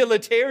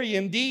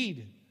utilitarian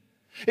deed.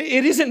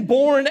 It isn't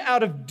born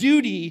out of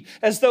duty,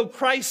 as though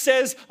Christ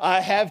says, I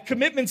have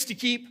commitments to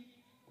keep.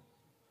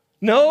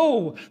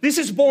 No, this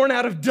is born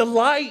out of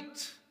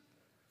delight.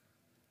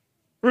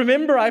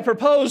 Remember, I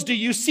proposed, do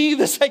you see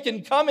the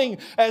second coming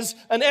as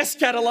an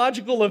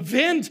eschatological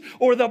event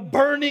or the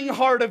burning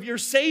heart of your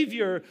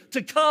Savior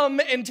to come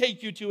and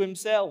take you to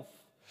himself?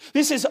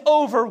 This is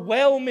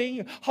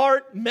overwhelming,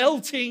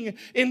 heart-melting,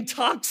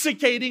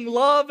 intoxicating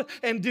love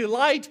and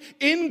delight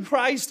in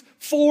Christ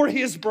for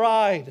his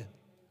bride.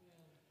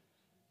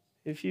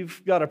 If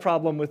you've got a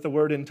problem with the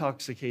word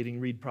intoxicating,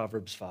 read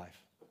Proverbs 5.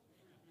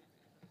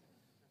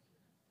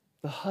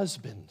 The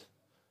husband,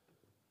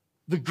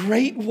 the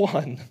great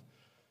one,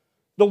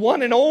 the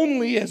one and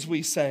only, as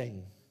we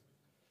sang.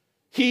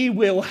 He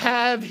will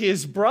have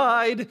his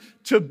bride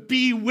to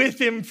be with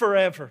him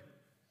forever.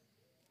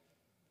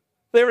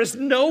 There is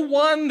no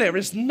one, there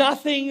is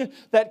nothing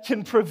that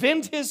can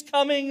prevent his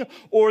coming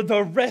or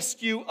the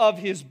rescue of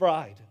his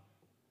bride.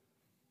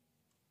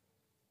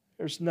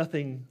 There's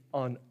nothing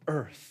on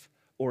earth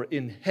or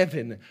in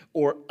heaven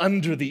or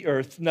under the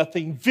earth,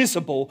 nothing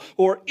visible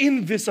or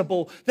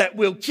invisible that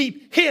will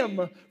keep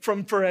him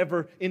from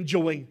forever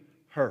enjoying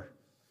her.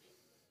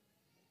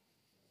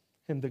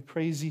 And the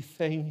crazy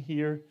thing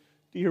here,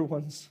 dear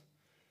ones,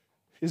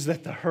 is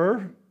that the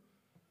her,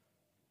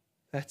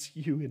 that's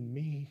you and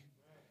me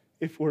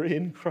if we're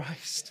in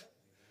Christ.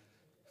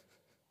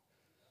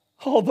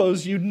 All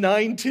those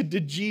united to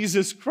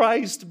Jesus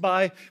Christ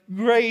by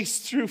grace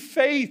through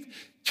faith.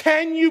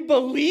 Can you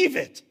believe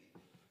it?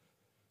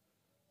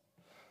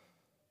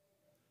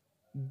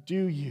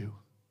 Do you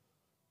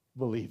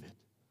believe it?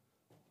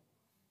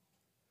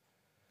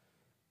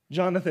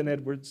 Jonathan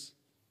Edwards,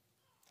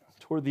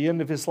 toward the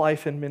end of his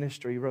life and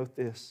ministry, wrote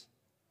this,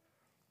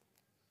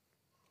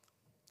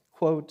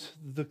 quote,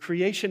 "The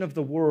creation of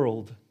the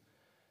world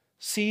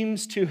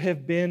seems to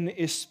have been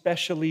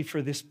especially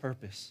for this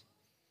purpose,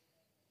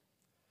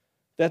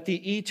 that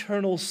the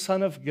eternal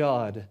Son of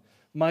God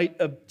might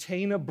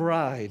obtain a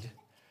bride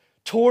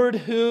toward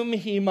whom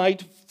he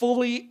might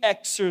fully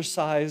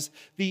exercise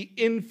the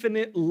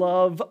infinite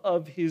love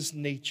of his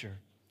nature,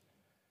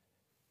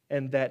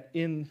 and that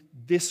in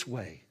this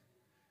way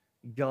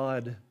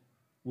God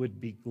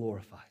would be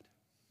glorified."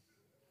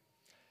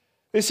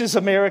 This is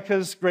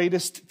America's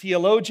greatest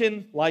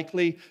theologian,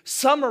 likely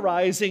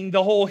summarizing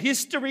the whole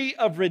history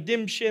of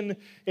redemption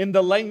in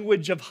the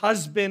language of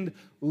husband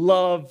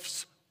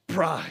loves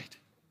bride.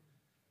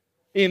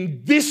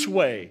 In this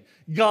way,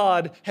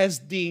 God has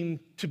deemed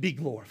to be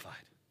glorified.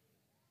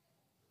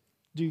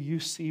 Do you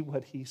see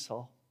what he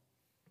saw?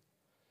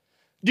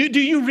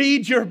 Do you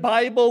read your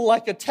Bible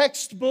like a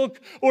textbook,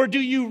 or do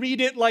you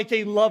read it like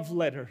a love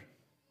letter?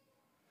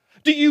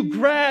 Do you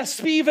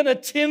grasp even a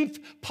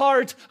 10th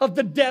part of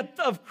the depth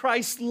of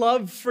Christ's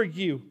love for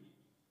you?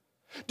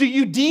 Do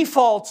you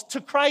default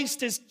to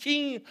Christ as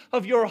King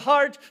of your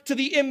heart, to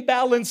the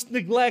imbalanced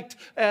neglect,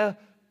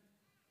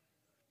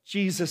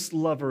 Jesus,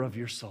 lover of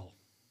your soul?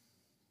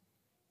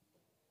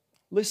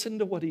 Listen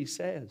to what he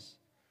says.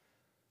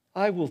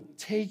 "I will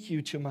take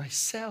you to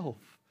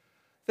myself,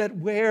 that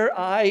where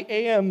I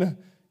am,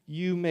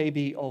 you may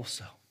be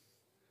also."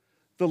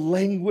 The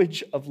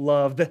language of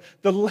love,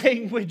 the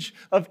language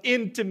of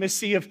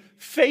intimacy, of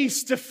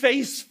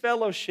face-to-face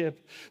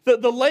fellowship,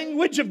 the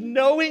language of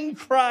knowing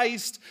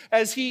Christ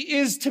as he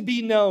is to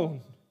be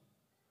known.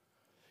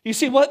 You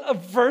see, what a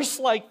verse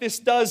like this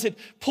does, it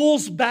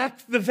pulls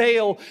back the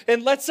veil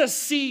and lets us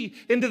see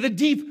into the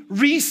deep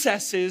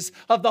recesses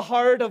of the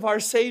heart of our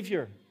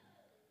Savior.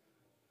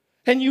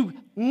 And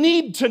you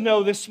need to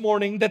know this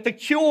morning that the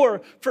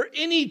cure for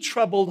any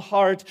troubled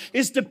heart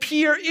is to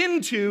peer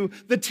into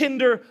the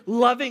tender,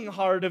 loving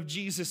heart of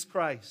Jesus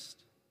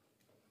Christ.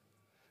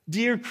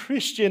 Dear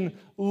Christian,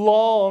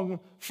 long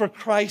for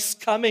Christ's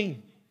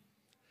coming,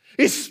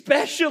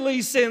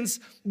 especially since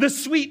the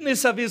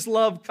sweetness of his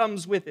love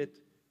comes with it.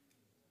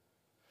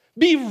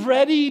 Be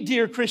ready,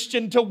 dear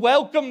Christian, to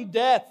welcome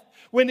death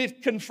when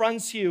it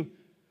confronts you,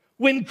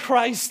 when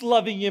Christ's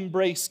loving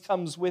embrace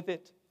comes with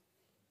it.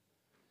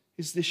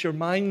 Is this your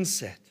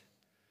mindset?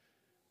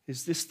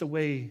 Is this the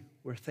way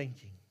we're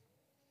thinking?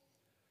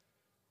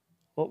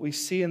 What we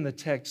see in the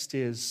text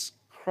is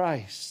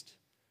Christ,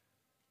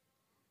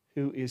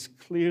 who is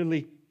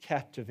clearly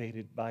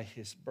captivated by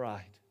his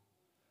bride.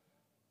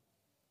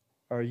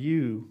 Are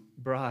you,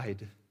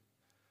 bride,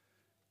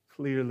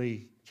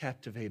 clearly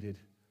captivated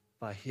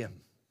by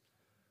him,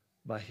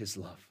 by his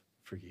love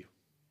for you?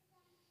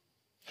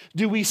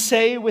 Do we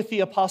say with the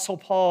Apostle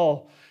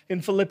Paul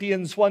in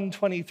Philippians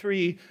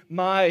 1:23,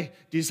 "My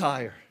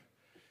desire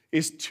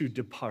is to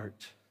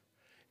depart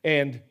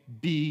and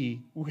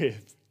be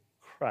with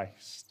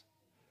Christ,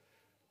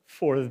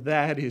 for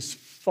that is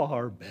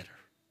far better"?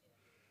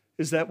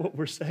 Is that what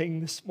we're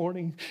saying this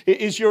morning?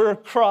 Is your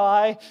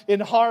cry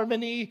in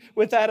harmony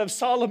with that of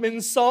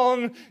Solomon's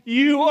song,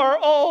 "You are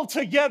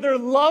altogether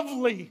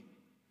lovely"?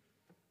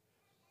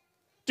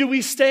 Do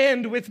we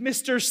stand with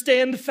Mr.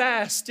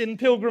 Standfast in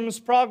Pilgrim's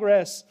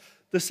Progress,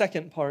 the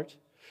second part,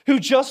 who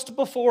just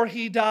before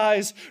he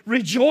dies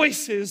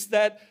rejoices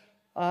that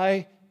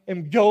I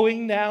am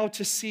going now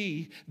to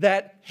see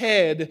that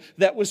head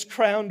that was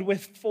crowned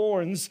with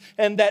thorns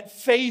and that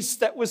face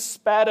that was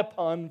spat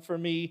upon for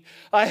me.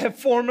 I have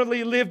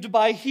formerly lived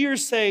by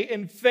hearsay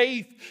and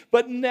faith,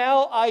 but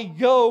now I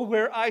go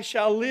where I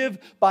shall live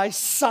by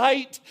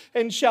sight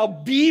and shall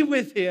be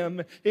with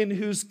him in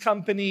whose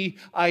company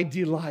I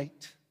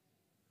delight.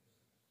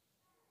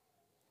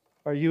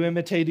 Are you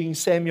imitating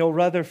Samuel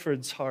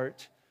Rutherford's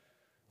heart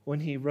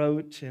when he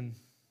wrote, and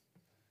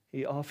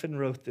he often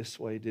wrote this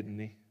way, didn't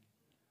he?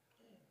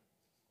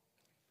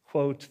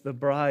 Quote, "The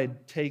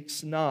bride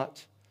takes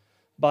not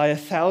by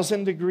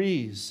 1,000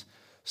 degrees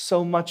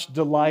so much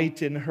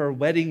delight in her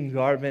wedding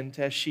garment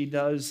as she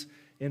does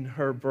in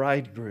her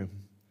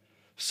bridegroom.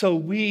 So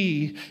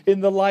we, in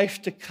the life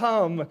to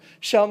come,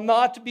 shall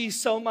not be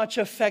so much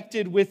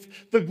affected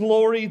with the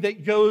glory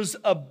that goes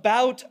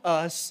about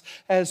us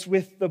as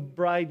with the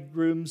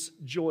bridegroom's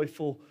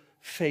joyful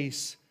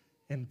face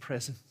and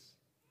presence.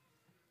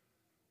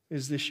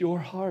 Is this your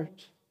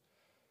heart?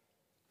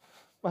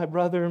 My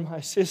brother,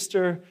 my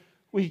sister,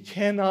 we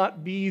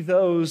cannot be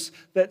those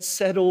that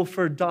settle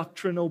for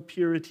doctrinal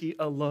purity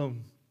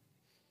alone.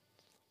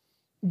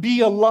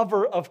 Be a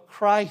lover of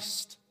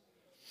Christ.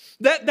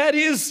 That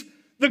is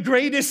the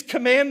greatest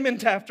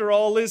commandment after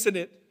all, isn't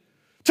it?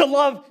 To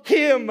love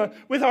Him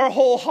with our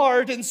whole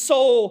heart and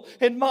soul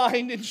and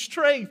mind and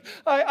strength.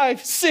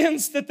 I've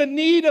sensed that the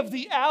need of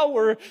the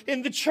hour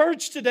in the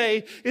church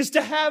today is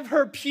to have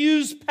her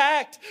pews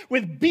packed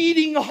with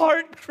beating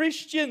heart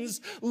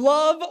Christians,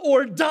 love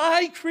or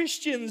die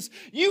Christians.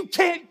 You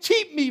can't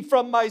keep me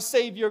from my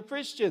Savior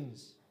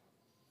Christians.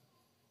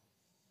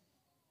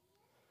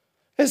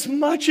 As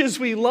much as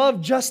we love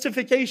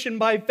justification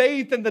by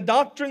faith and the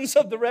doctrines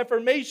of the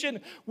Reformation,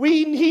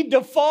 we need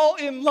to fall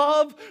in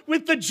love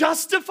with the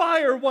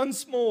justifier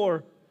once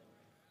more.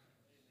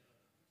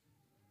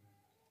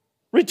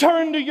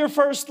 Return to your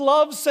first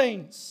love,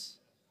 saints,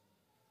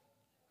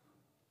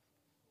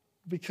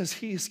 because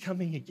He is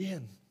coming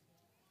again.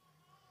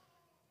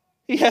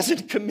 He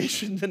hasn't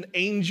commissioned an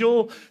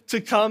angel to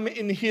come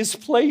in His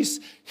place.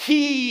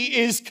 He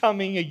is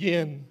coming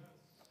again.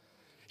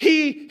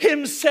 He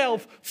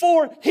Himself,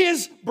 for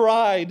His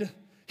bride,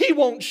 He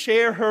won't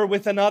share her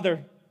with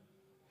another.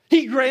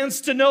 He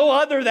grants to no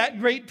other that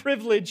great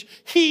privilege.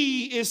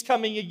 He is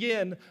coming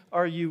again.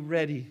 Are you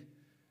ready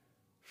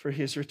for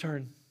His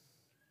return?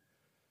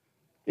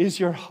 Is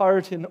your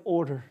heart in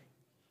order?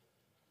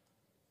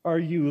 Are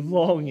you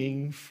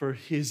longing for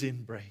His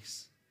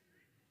embrace?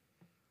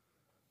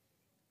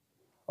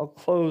 I'll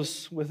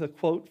close with a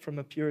quote from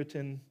a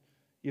Puritan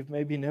you've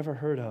maybe never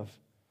heard of,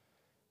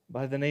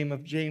 by the name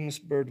of James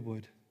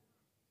Birdwood.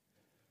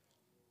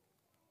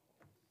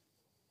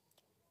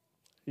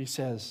 He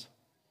says,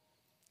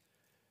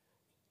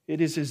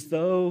 "It is as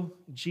though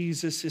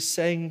Jesus is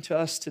saying to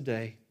us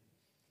today,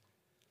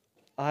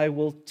 I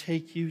will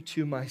take you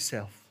to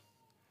myself,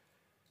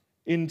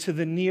 into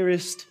the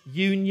nearest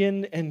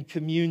union and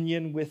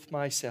communion with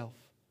myself.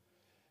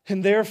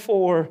 And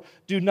therefore,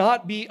 do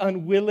not be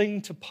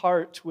unwilling to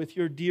part with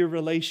your dear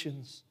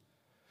relations.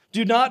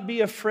 Do not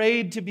be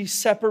afraid to be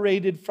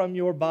separated from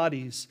your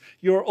bodies,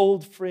 your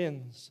old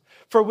friends.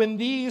 For when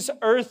these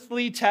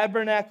earthly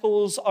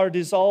tabernacles are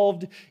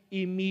dissolved,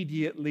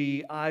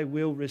 immediately I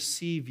will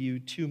receive you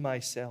to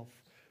myself,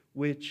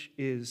 which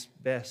is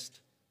best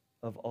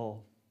of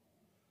all.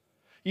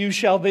 You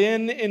shall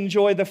then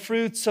enjoy the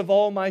fruits of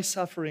all my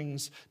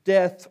sufferings,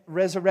 death,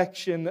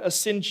 resurrection,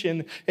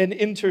 ascension, and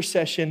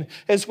intercession,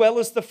 as well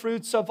as the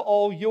fruits of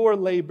all your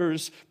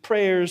labors,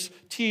 prayers,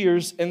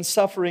 tears, and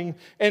suffering,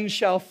 and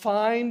shall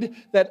find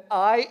that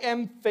I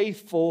am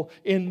faithful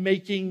in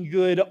making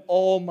good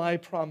all my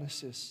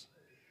promises,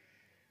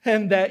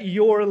 and that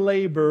your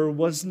labor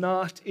was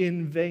not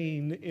in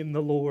vain in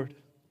the Lord.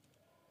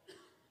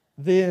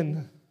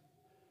 Then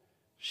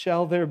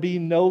shall there be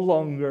no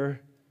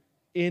longer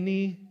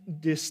any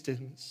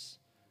distance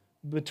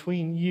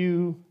between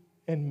you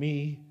and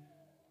me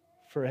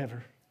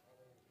forever.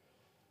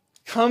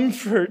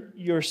 Comfort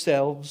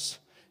yourselves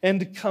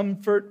and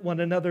comfort one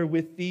another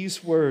with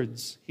these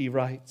words," he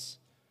writes,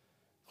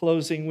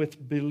 closing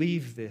with,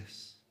 "Believe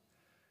this,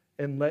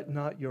 and let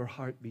not your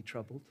heart be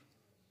troubled."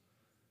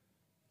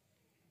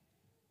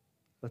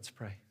 Let's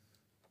pray.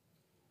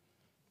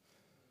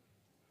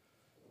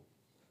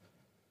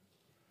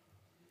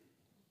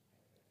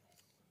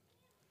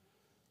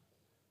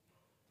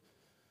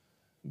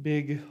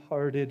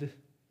 Big-hearted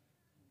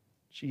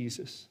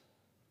Jesus.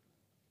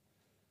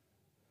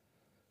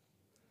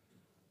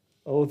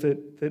 Oh,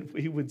 that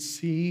we would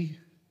see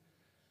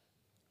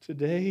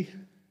today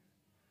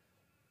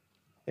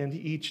and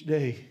each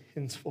day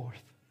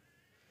henceforth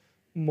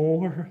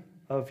more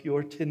of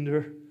your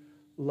tender,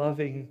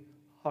 loving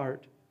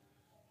heart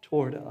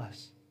toward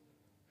us.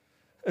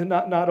 And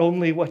not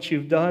only what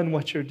you've done,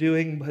 what you're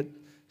doing, but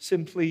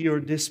simply your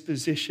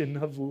disposition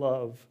of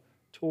love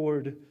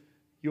toward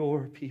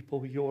your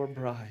people, your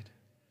bride.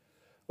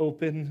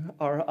 Open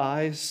our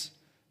eyes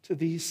to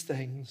these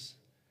things.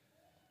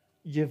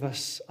 Give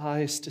us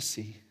eyes to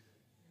see.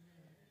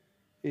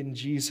 In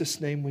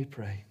Jesus' name we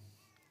pray.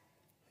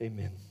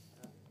 Amen.